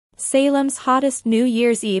Salem's hottest New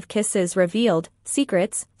Year's Eve kisses revealed,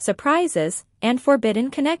 secrets, surprises, and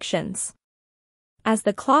forbidden connections. As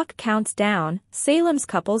the clock counts down, Salem's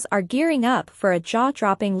couples are gearing up for a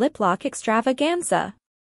jaw-dropping lip-lock extravaganza.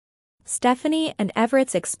 Stephanie and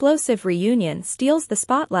Everett's explosive reunion steals the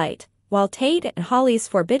spotlight, while Tate and Holly's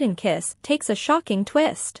forbidden kiss takes a shocking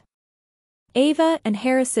twist. Ava and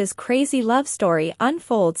Harris's crazy love story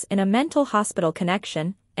unfolds in a mental hospital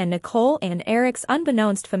connection, and Nicole and Eric's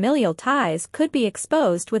unbeknownst familial ties could be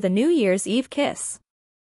exposed with a New Year's Eve kiss.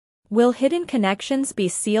 Will hidden connections be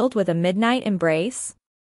sealed with a midnight embrace?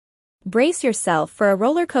 Brace yourself for a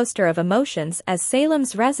roller coaster of emotions as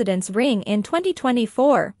Salem's residents ring in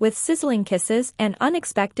 2024 with sizzling kisses and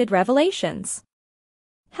unexpected revelations.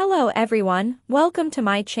 Hello everyone, welcome to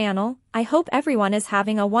my channel. I hope everyone is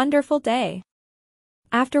having a wonderful day.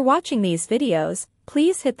 After watching these videos,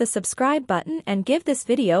 please hit the subscribe button and give this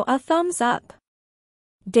video a thumbs up.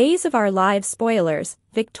 Days of Our Lives spoilers: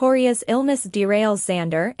 Victoria's illness derails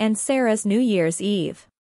Xander and Sarah's New Year's Eve.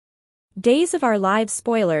 Days of Our Lives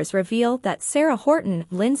spoilers reveal that Sarah Horton,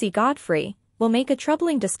 Lindsay Godfrey, will make a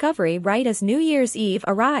troubling discovery right as New Year's Eve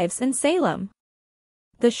arrives in Salem.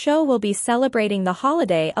 The show will be celebrating the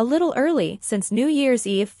holiday a little early since New Year's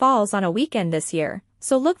Eve falls on a weekend this year,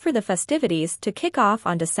 so look for the festivities to kick off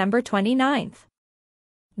on December 29th.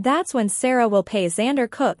 That's when Sarah will pay Xander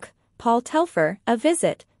Cook, Paul Telfer, a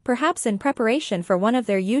visit, perhaps in preparation for one of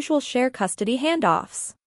their usual share custody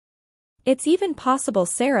handoffs. It's even possible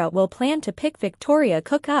Sarah will plan to pick Victoria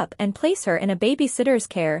Cook up and place her in a babysitter's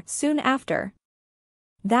care soon after.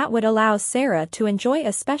 That would allow Sarah to enjoy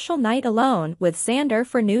a special night alone with Xander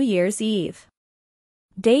for New Year's Eve.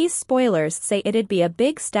 Days spoilers say it'd be a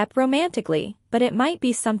big step romantically, but it might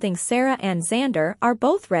be something Sarah and Xander are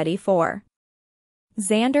both ready for.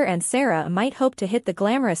 Xander and Sarah might hope to hit the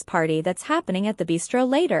glamorous party that's happening at the bistro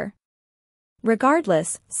later.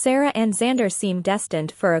 Regardless, Sarah and Xander seem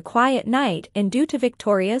destined for a quiet night due to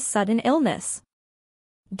Victoria's sudden illness.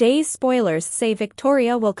 Days spoilers say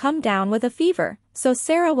Victoria will come down with a fever, so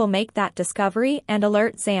Sarah will make that discovery and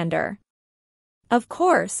alert Xander. Of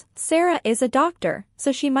course, Sarah is a doctor,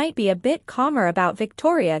 so she might be a bit calmer about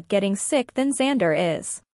Victoria getting sick than Xander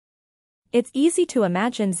is. It's easy to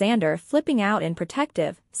imagine Xander flipping out in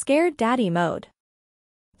protective, scared daddy mode.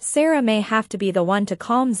 Sarah may have to be the one to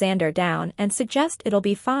calm Xander down and suggest it'll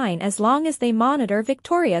be fine as long as they monitor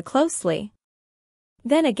Victoria closely.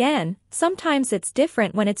 Then again, sometimes it's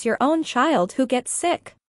different when it's your own child who gets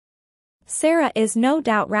sick. Sarah is no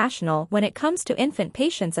doubt rational when it comes to infant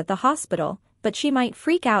patients at the hospital, but she might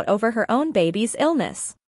freak out over her own baby's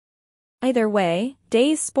illness. Either way,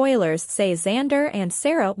 Days spoilers say Xander and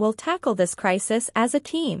Sarah will tackle this crisis as a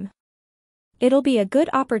team. It'll be a good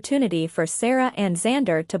opportunity for Sarah and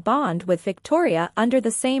Xander to bond with Victoria under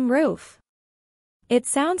the same roof. It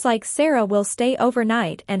sounds like Sarah will stay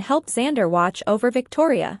overnight and help Xander watch over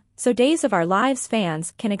Victoria, so Days of Our Lives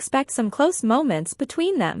fans can expect some close moments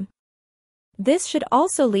between them. This should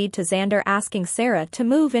also lead to Xander asking Sarah to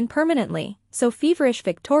move in permanently, so feverish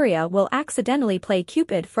Victoria will accidentally play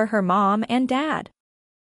Cupid for her mom and dad.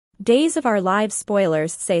 Days of Our Lives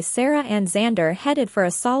spoilers say Sarah and Xander headed for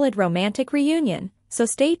a solid romantic reunion, so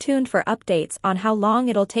stay tuned for updates on how long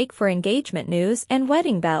it'll take for engagement news and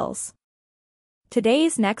wedding bells.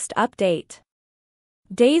 Today's next update.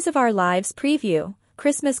 Days of Our Lives preview: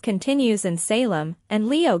 Christmas continues in Salem, and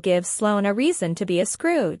Leo gives Sloane a reason to be a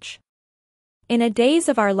Scrooge. In a Days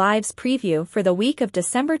of Our Lives preview for the week of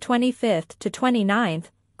December 25th to 29th,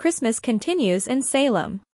 Christmas continues in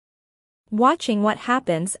Salem. Watching what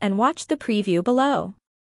happens and watch the preview below.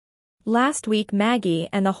 Last week Maggie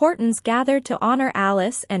and the Hortons gathered to honor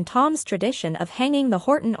Alice and Tom's tradition of hanging the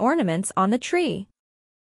Horton ornaments on the tree.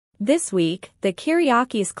 This week, the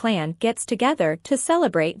Kyriakis clan gets together to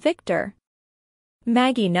celebrate Victor.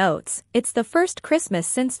 Maggie notes, it's the first Christmas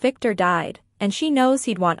since Victor died, and she knows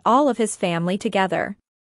he'd want all of his family together.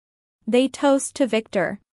 They toast to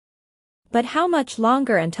Victor. But how much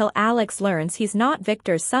longer until Alex learns he's not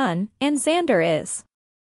Victor's son, and Xander is?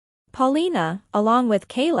 Paulina, along with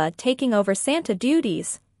Kayla taking over Santa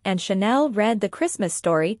duties, and Chanel read the Christmas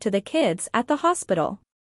story to the kids at the hospital.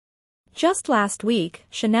 Just last week,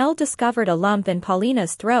 Chanel discovered a lump in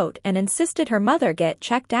Paulina's throat and insisted her mother get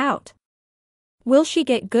checked out. Will she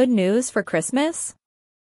get good news for Christmas?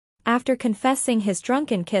 After confessing his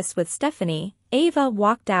drunken kiss with Stephanie, Ava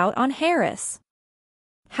walked out on Harris.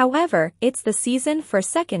 However, it's the season for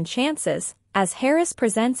second chances, as Harris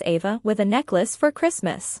presents Ava with a necklace for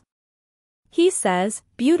Christmas. He says,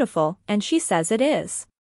 "Beautiful," and she says it is.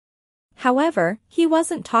 However, he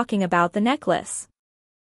wasn't talking about the necklace.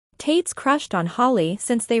 Tate's crushed on Holly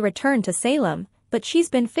since they returned to Salem, but she's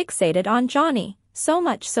been fixated on Johnny, so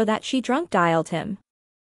much so that she drunk dialed him.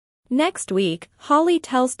 Next week, Holly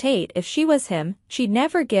tells Tate if she was him, she'd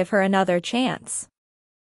never give her another chance.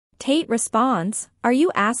 Tate responds, "Are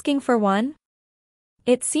you asking for one?"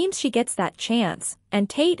 It seems she gets that chance, and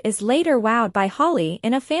Tate is later wowed by Holly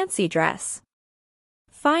in a fancy dress.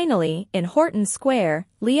 Finally, in Horton Square,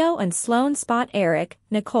 Leo and Sloane spot Eric,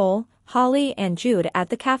 Nicole, Holly and Jude at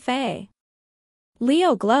the cafe.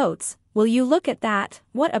 Leo gloats, "Will you look at that,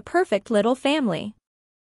 what a perfect little family."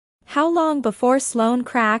 How long before Sloane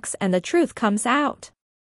cracks and the truth comes out?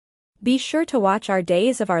 Be sure to watch our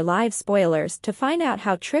Days of Our Lives spoilers to find out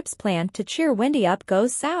how Tripp's plan to cheer Wendy up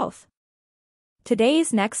goes south.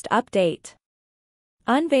 Today's next update.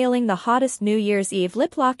 Unveiling the hottest New Year's Eve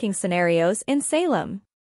lip-locking scenarios in Salem.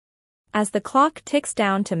 As the clock ticks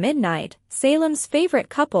down to midnight, Salem's favorite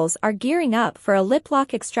couples are gearing up for a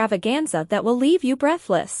lip-lock extravaganza that will leave you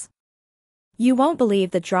breathless. You won't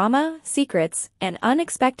believe the drama, secrets, and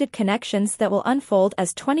unexpected connections that will unfold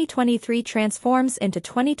as 2023 transforms into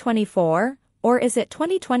 2024, or is it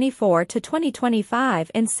 2024 to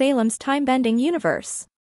 2025 in Salem's time-bending universe?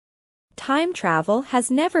 Time travel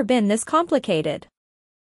has never been this complicated.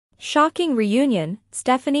 Shocking reunion,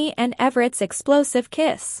 Stephanie and Everett's explosive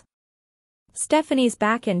kiss. Stephanie's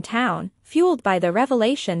back in town, fueled by the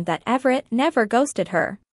revelation that Everett never ghosted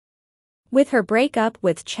her. With her breakup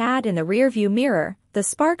with Chad in the rearview mirror, the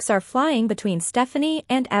sparks are flying between Stephanie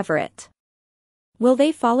and Everett. Will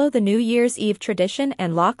they follow the New Year's Eve tradition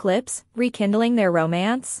and lock lips, rekindling their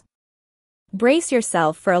romance? Brace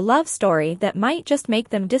yourself for a love story that might just make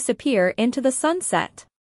them disappear into the sunset.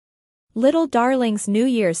 Little Darling's New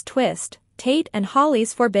Year's twist, Tate and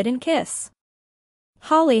Holly's forbidden kiss.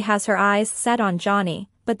 Holly has her eyes set on Johnny,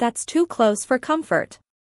 but that's too close for comfort.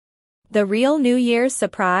 The real New Year's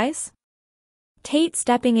surprise? Tate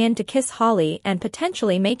stepping in to kiss Holly and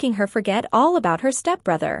potentially making her forget all about her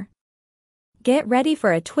stepbrother. Get ready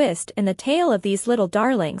for a twist in the tale of these little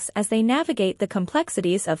darlings as they navigate the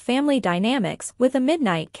complexities of family dynamics with a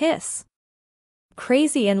midnight kiss.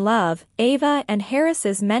 Crazy in love, Ava and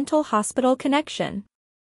Harris's mental hospital connection.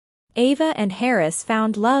 Ava and Harris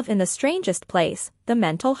found love in the strangest place, the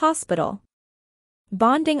mental hospital.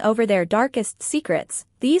 Bonding over their darkest secrets,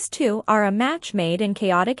 these two are a match made in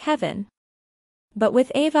chaotic heaven. But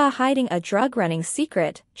with Ava hiding a drug-running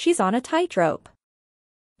secret, she's on a tightrope.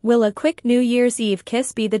 Will a quick New Year's Eve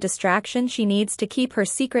kiss be the distraction she needs to keep her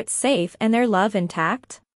secrets safe and their love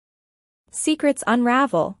intact? Secrets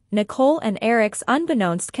unravel, Nicole and Eric's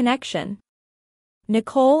unbeknownst connection.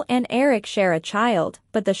 Nicole and Eric share a child,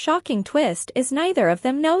 but the shocking twist is neither of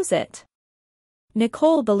them knows it.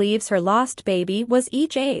 Nicole believes her lost baby was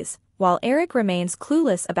EJ's, while Eric remains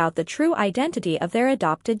clueless about the true identity of their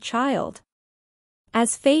adopted child.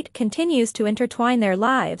 As fate continues to intertwine their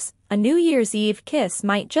lives, a New Year's Eve kiss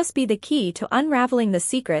might just be the key to unraveling the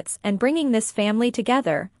secrets and bringing this family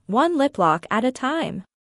together, one lip lock at a time.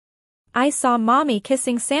 I saw Mommy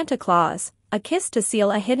kissing Santa Claus, a kiss to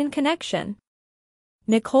seal a hidden connection.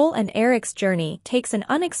 Nicole and Eric's journey takes an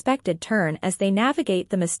unexpected turn as they navigate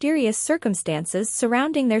the mysterious circumstances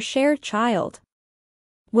surrounding their shared child.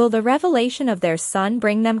 Will the revelation of their son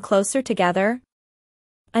bring them closer together?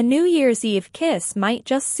 A New Year's Eve kiss might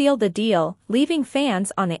just seal the deal, leaving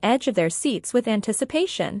fans on the edge of their seats with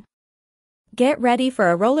anticipation. Get ready for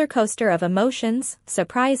a roller coaster of emotions,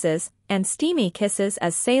 surprises, and steamy kisses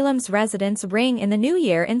as Salem's residents ring in the new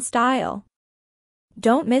year in style.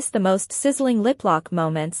 Don't miss the most sizzling lip lock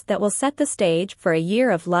moments that will set the stage for a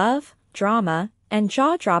year of love, drama, and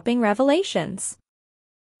jaw-dropping revelations.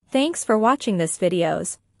 Thanks for watching this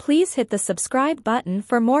videos. Please hit the subscribe button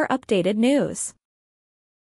for more updated news.